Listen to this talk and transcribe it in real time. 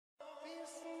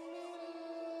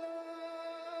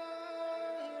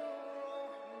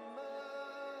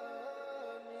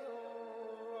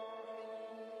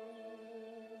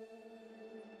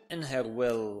in her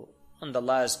will, on the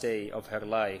last day of her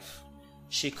life,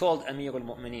 she called Amir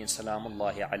al-Mu'mineen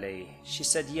Salamullahi alayhi. She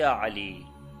said, Ya Ali,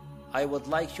 I would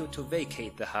like you to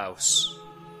vacate the house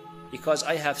because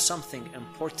I have something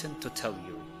important to tell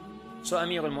you. So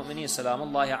Amir al-Mu'mineen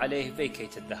Salamullahi alayhi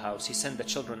vacated the house. He sent the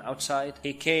children outside.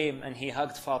 He came and he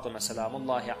hugged Fatima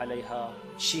Salamullahi alayha.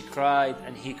 She cried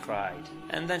and he cried.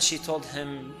 And then she told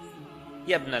him,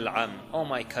 Ya ibn al-Am, oh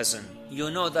my cousin, you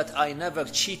know that I never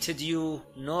cheated you,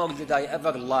 nor did I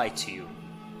ever lie to you.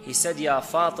 He said, Ya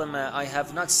Fatima, I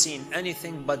have not seen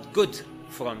anything but good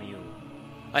from you.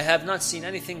 I have not seen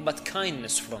anything but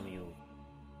kindness from you.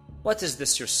 What is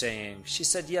this you're saying? She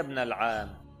said, Ya ibn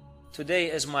al-Am, today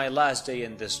is my last day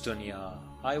in this dunya.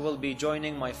 I will be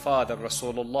joining my father,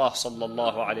 Rasulullah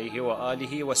sallallahu alayhi wa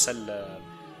alihi wa sallam.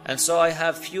 And so I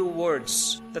have few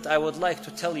words that I would like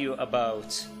to tell you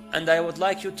about. And I would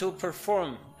like you to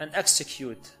perform and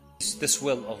execute this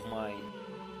will of mine.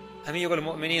 Amir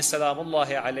al-Mu'mineen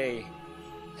Salamullahi alayhi,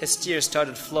 his tears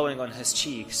started flowing on his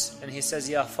cheeks. And he says,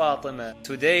 Ya Fatima,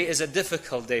 today is a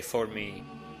difficult day for me.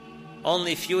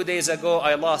 Only few days ago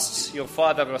I lost your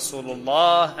father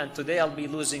Rasulullah, and today I'll be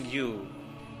losing you.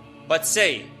 But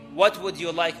say, what would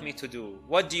you like me to do?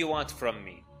 What do you want from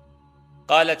me?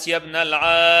 قالت يا ابن العام,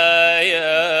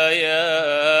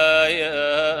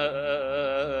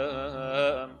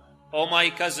 oh my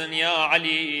cousin Ya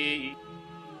Ali,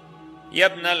 يا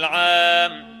ابن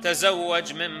العام,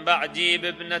 تزوج من بعدي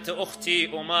بابنة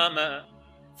أختي أمامة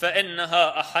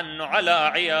فإنها أحن على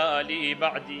عيالي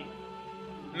بعدي.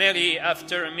 Marry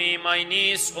after me my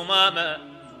niece Umama,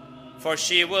 for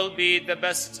she will be the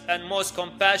best and most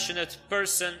compassionate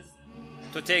person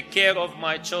to take care of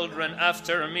my children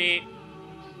after me.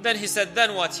 Then he said,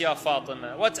 then what, Ya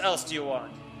Fatima? What else do you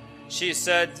want? She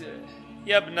said,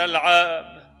 Ya ibn al-Am,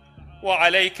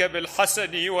 وعليك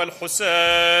بالحسن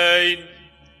والحسين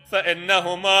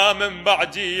فإنهما من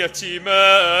بعدي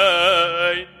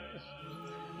يتيمين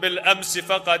بالأمس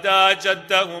فقدا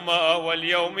جدهما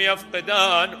واليوم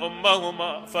يفقدان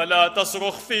أمهما فلا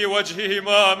تصرخ في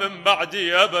وجههما من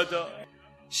بعدي أبدا.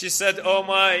 She said, oh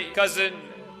my cousin,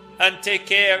 and take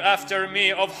care after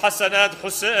me of Hassan and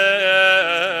Hussein.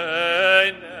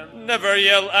 Never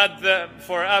yell at them,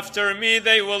 for after me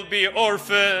they will be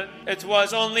orphaned. It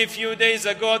was only a few days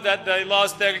ago that they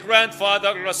lost their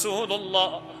grandfather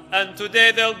Rasulullah, and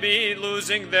today they'll be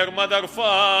losing their mother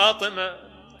Fatima.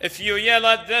 If you yell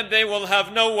at them, they will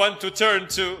have no one to turn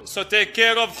to. So take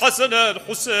care of Hassan and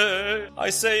Hussein. I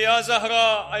say, Ya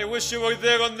Zahra, I wish you were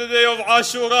there on the day of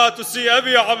Ashura to see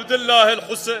Abi Abdullah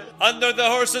al-Husayn under the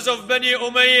horses of Bani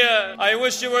Umayyah. I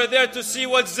wish you were there to see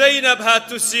what Zainab had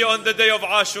to see on the day of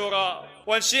Ashura,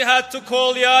 when she had to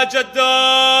call Ya Jaddah,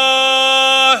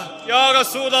 Ya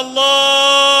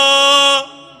Rasulullah.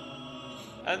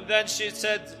 And then she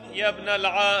said, Ya ibn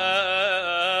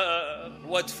al-Aam,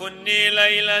 وادفني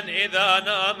ليلا إذا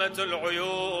نامت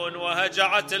العيون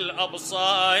وهجعت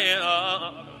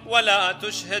الأبصار ولا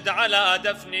تشهد على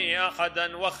دفني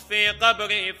أحدا واخفي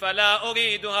قبري فلا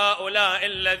أريد هؤلاء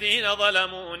الذين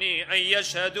ظلموني أن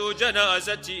يشهدوا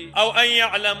جنازتي أو أن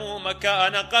يعلموا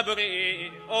مكان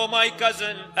قبري. Oh my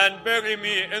cousin, and bury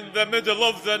me in the middle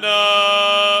of the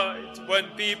night. When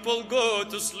people go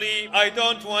to sleep, I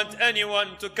don't want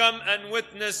anyone to come and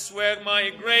witness where my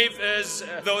grave is.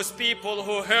 Those people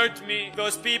who hurt me,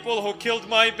 those people who killed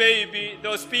my baby,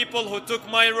 those people who took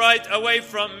my right away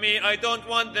from me, I don't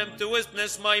want them to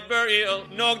witness my burial,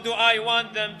 nor do I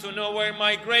want them to know where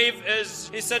my grave is.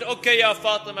 He said, okay, Ya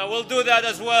Fatima, we'll do that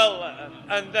as well.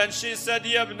 And then she said,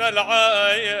 Ya ibn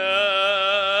al-Aam,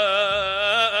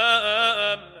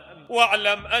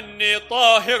 wa'lam anni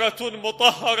tahiratun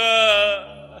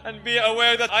mutahhara. And be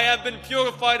aware that I have been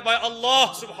purified by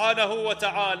Allah subhanahu wa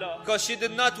ta'ala. Because she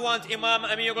did not want Imam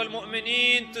Amir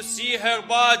al-Mu'mineen to see her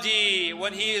body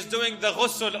when he is doing the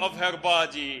ghusl of her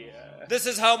body. This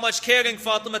is how much caring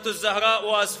Fatima Zahra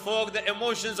was for the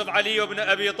emotions of Ali ibn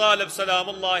Abi Talib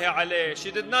salamullahi alayh.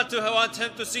 She did not want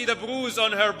him to see the bruise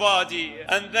on her body.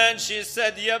 And then she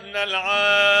said, Ya ibn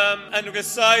al-Aam, and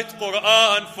recite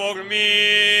Quran for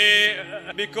me,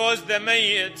 because the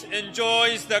mayyit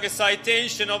enjoys the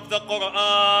recitation of the Quran,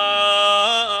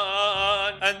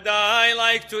 and I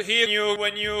like to hear you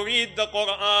when you read the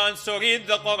Quran, so read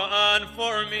the Quran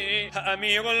for me.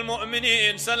 Amir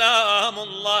al-Mu'mineen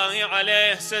salamullahi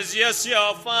alayh says, yes,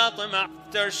 Ya Fatima.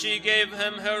 After she gave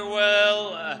him her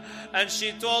will and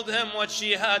she told him what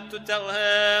she had to tell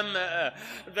him,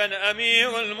 then Amir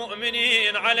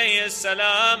al-Mu'mineen alayhi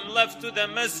salam left to the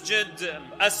masjid.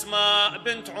 Asma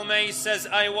bint Umays says,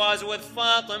 I was with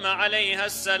Fatima alayhi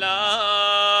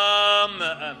salam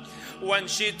when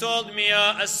she told me,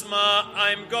 Ya Asma,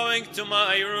 I'm going to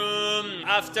my room.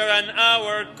 After an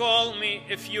hour, call me.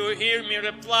 If you hear me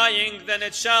replying, then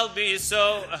it shall be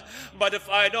so. But if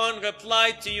I don't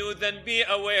reply to you, then be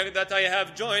aware that I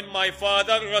have joined my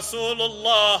father,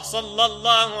 Rasulullah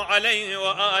sallallahu alayhi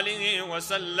wa alihi wa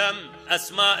sallam.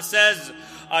 Asma says,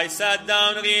 I sat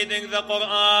down reading the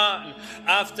Quran.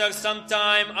 After some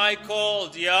time I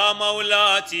called, Ya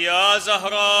Mawlati, Ya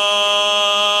Zahra.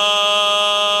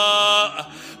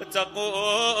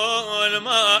 تقول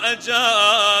ما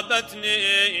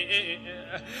أجابتني.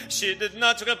 She did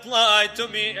not reply to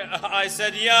me. I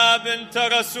said, Ya bint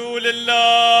Rasulillah.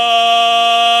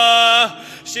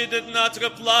 She did not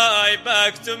reply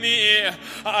back to me.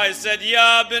 I said,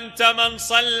 Ya bint man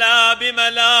salla bi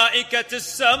mala'ikat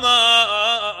as-sama.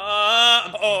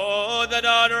 Oh, the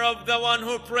daughter of the one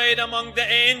who prayed among the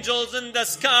angels in the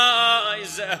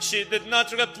skies. She did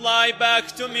not reply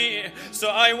back to me. So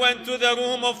I went to the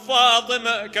room of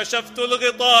Fatima. كشفت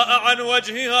الغطاء عن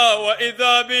وجهها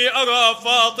وإذا بي أرى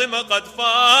فاطمة قد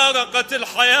فارقت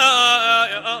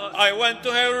الحياة. I went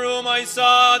to her room. I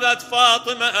saw that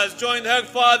Fatima has joined her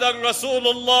father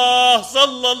Rasulullah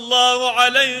sallallahu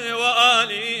alayhi wa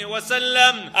alihi wa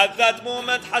sallam. At that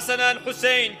moment, Hassan and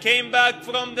Hussein came back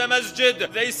from the masjid.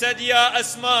 They said, Ya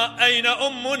Asma, ayna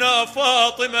ummuna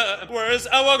Fatima? Where is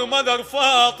our mother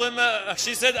Fatima?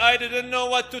 She said, I didn't know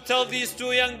what to tell these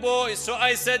two young boys. So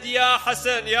I said, Ya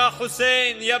Hassan, Ya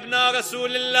Hussein, Ya ibna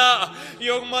Rasulillah,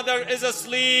 your mother is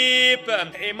asleep.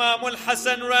 Imam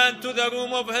al-Hasan ran to the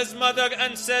room of his mother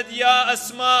and said, Ya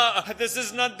Asma, this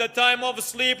is not the time of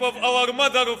sleep of our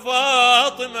mother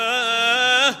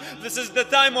Fatima. This is the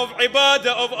time of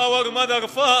ibadah of our mother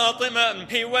Fatima.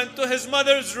 He went to his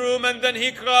mother's room and then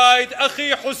he cried,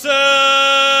 Akhi Husayn,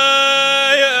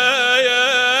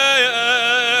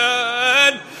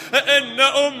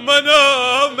 inna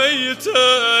ummana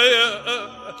mayyita.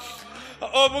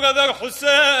 Oh, brother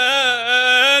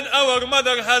Hussein, our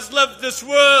mother has left this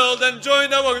world and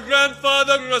joined our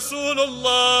grandfather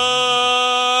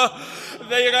Rasulullah.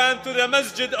 They ran to the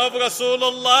masjid of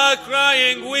Rasulullah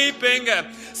crying, weeping.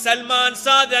 Salman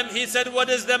saw them. He said, what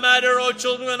is the matter, O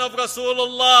children of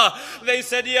Rasulullah? They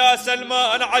said, Ya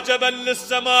Salman, ajaban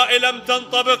lis-sama'i lam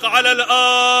tantabiq ala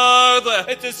al-ard.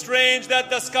 It is strange that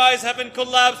the skies haven't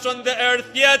collapsed on the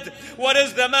earth yet. What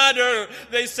is the matter?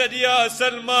 They said, Ya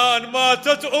Salman,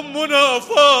 matat ummuna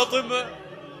Fatima.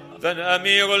 Then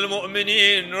Amir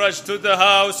al-Mu'mineen rushed to the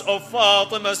house of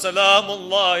Fatima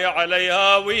salamullahi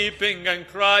alayha, weeping and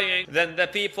crying. Then the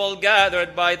people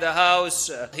gathered by the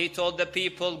house. He told the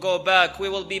people, go back, we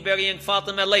will be burying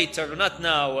Fatima later, not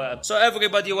now. So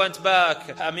everybody went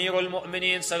back. Amir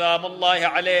al-Mu'mineen salamullahi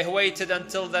alayhi waited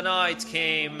until the night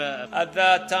came. At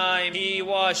that time, he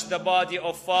washed the body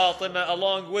of Fatima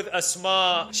along with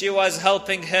Asma. She was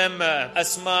helping him.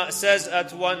 Asma says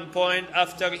at one point,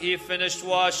 after he finished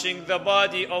washing the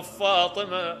body of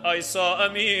Fatima, I saw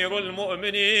Amir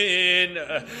al-Mu'mineen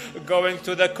going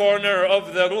to the corner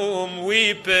of the room,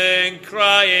 weeping,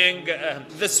 crying.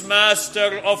 This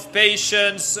master of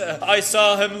patience, I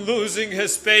saw him losing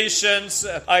his patience.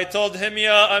 I told him,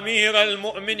 Ya Amir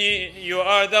al-Mu'mineen, you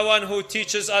are the one who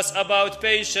teaches us about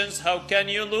patience. How can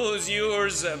you lose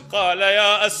yours? Qala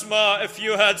ya Asma, if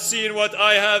you had seen what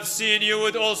I have seen, you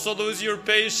would also lose your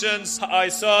patience. I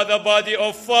saw the body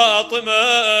of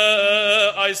Fatima.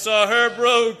 I saw her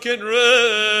broken rib.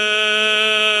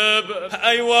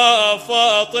 Aywa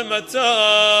Fatimata,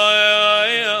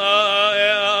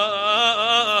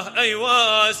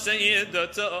 aywa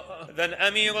Sayyidata. Then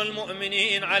Amir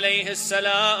al-Mu'mineen alayhi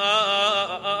salam,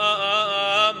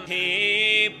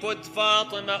 he put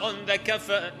Fatima on the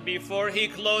kafan. Before he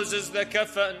closes the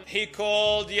kafan, he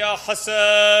called, Ya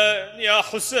Hassan, Ya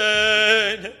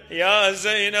Hussein, Ya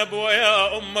Zainab wa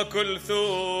Ya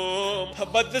Kulthum.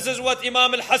 But this is what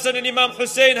Imam al-Hasan and Imam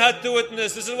Hussein had to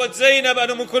witness. This is what Zainab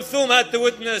and Kulthum had to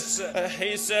witness.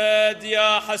 He said,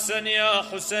 Ya Hassan, Ya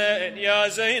Hussein, Ya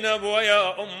Zainab wa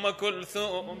Ya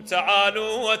Kulthum,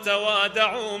 ta'alu wa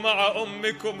tawada'u ma'a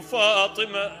ummikum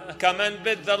Fatima. Come and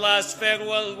bid the last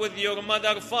farewell with your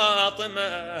mother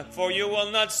Fatima, for you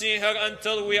will not see her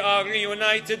until we are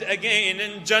reunited again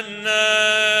in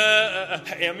Jannah.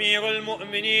 Amir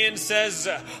al-Mu'mineen says,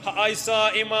 I saw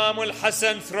Imam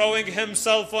al-Hasan throwing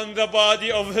himself on the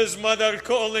body of his mother,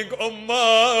 calling,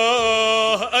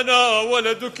 Ummah, ana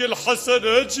waladuki al-Hasan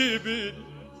ajibin.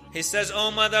 He says,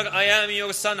 oh mother, I am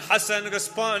your son Hassan,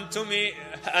 respond to me.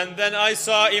 And then I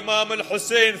saw Imam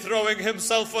al-Husayn throwing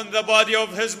himself on the body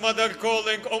of his mother,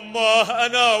 calling, Ummah,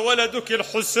 ana waladuki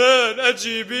al-Husayn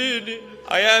ajibini.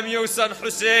 I am your son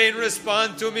Hussein,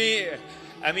 respond to me.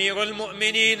 Amir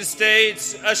al-Mu'mineen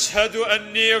states, أشهد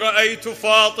أني رأيت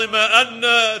فاطمة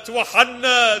أنت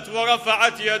وحنت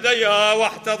ورفعت يديها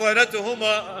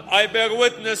واحتضنتهما. I bear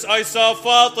witness, I saw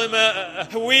Fatima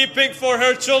weeping for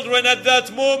her children at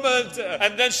that moment,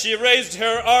 and then she raised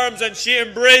her arms and she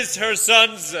embraced her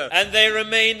sons, and they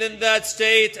remained in that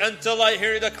state until I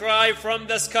heard a cry from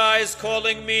the skies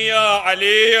calling me, يا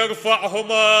علي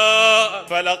ارفعهما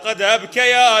فلقد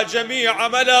أبكيا جميع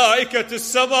ملائكة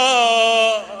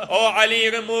السماء. Oh Ali,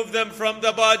 remove them from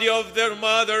the body of their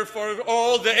mother, for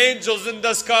all the angels in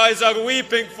the skies are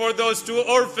weeping for those two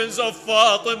orphans of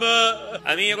Fatima.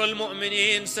 Amir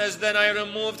al-Mu'mineen says, then I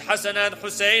removed Hassan and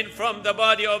Hussein from the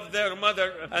body of their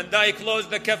mother, and I closed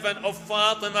the coffin of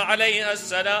Fatima alayha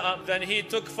salam. Then he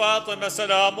took Fatima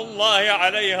salamullahi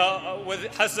alayha with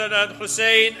Hassan and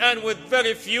Hussein, and with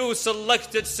very few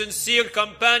selected sincere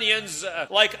companions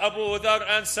like Abu Dhar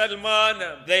and Salman.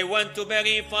 They went to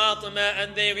bury Fatima,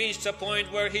 and they reached a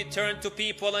point where he turned to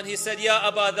people and he said, Ya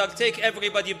Abu Dhar, take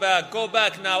everybody back. Go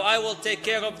back now. I will take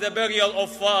care of the burial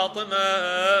of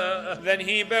Fatima. Then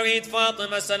he buried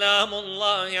Fatima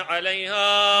salamullahi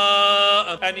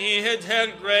alayha, and he hid her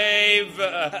grave.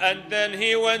 And then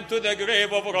he went to the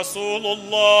grave of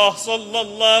Rasulullah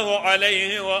sallallahu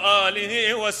alayhi wa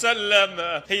alihi wa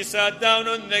sallam. He sat down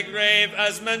on the grave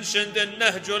as mentioned in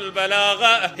Nahjul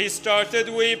Balagha. He started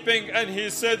weeping and he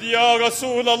said, Ya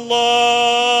Rasulullah,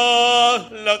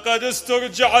 لقد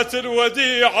استرجعت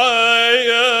الوديعة.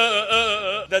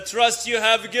 The trust you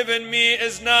have given me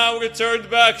is now returned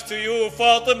back to you.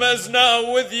 Fatima is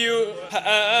now with you,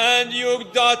 and your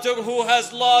daughter who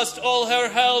has lost all her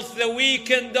health, the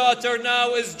weakened daughter,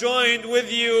 now is joined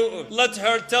with you. Let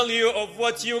her tell you of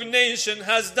what your nation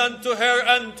has done to her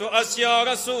and to us, Ya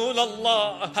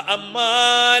Rasulullah.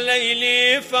 أما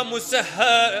ليلي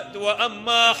فمسهد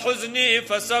وأما حزني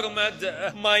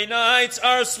فسرمد. My nights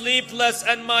are sleepless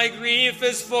and my grief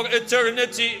is for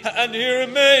eternity. And he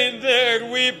remained there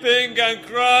weeping and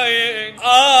crying.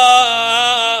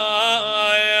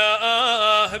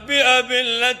 بأبي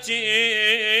التي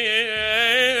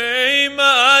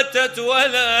ماتت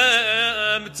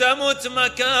ولم تمت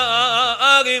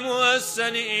مكارمها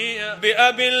السنية.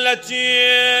 بأبي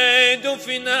التي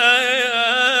دفنت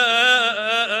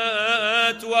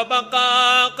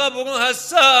وبقى قبرها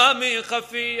السامي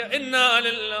خفية. إنا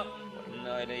لله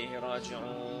وإنا إليه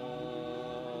راجعون.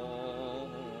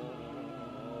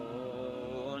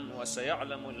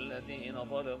 وسيعلم الذين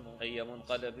ظلموا أي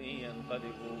منقلب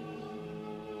ينقلبون.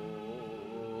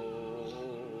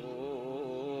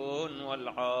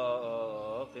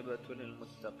 والعاقبة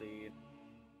للمتقين.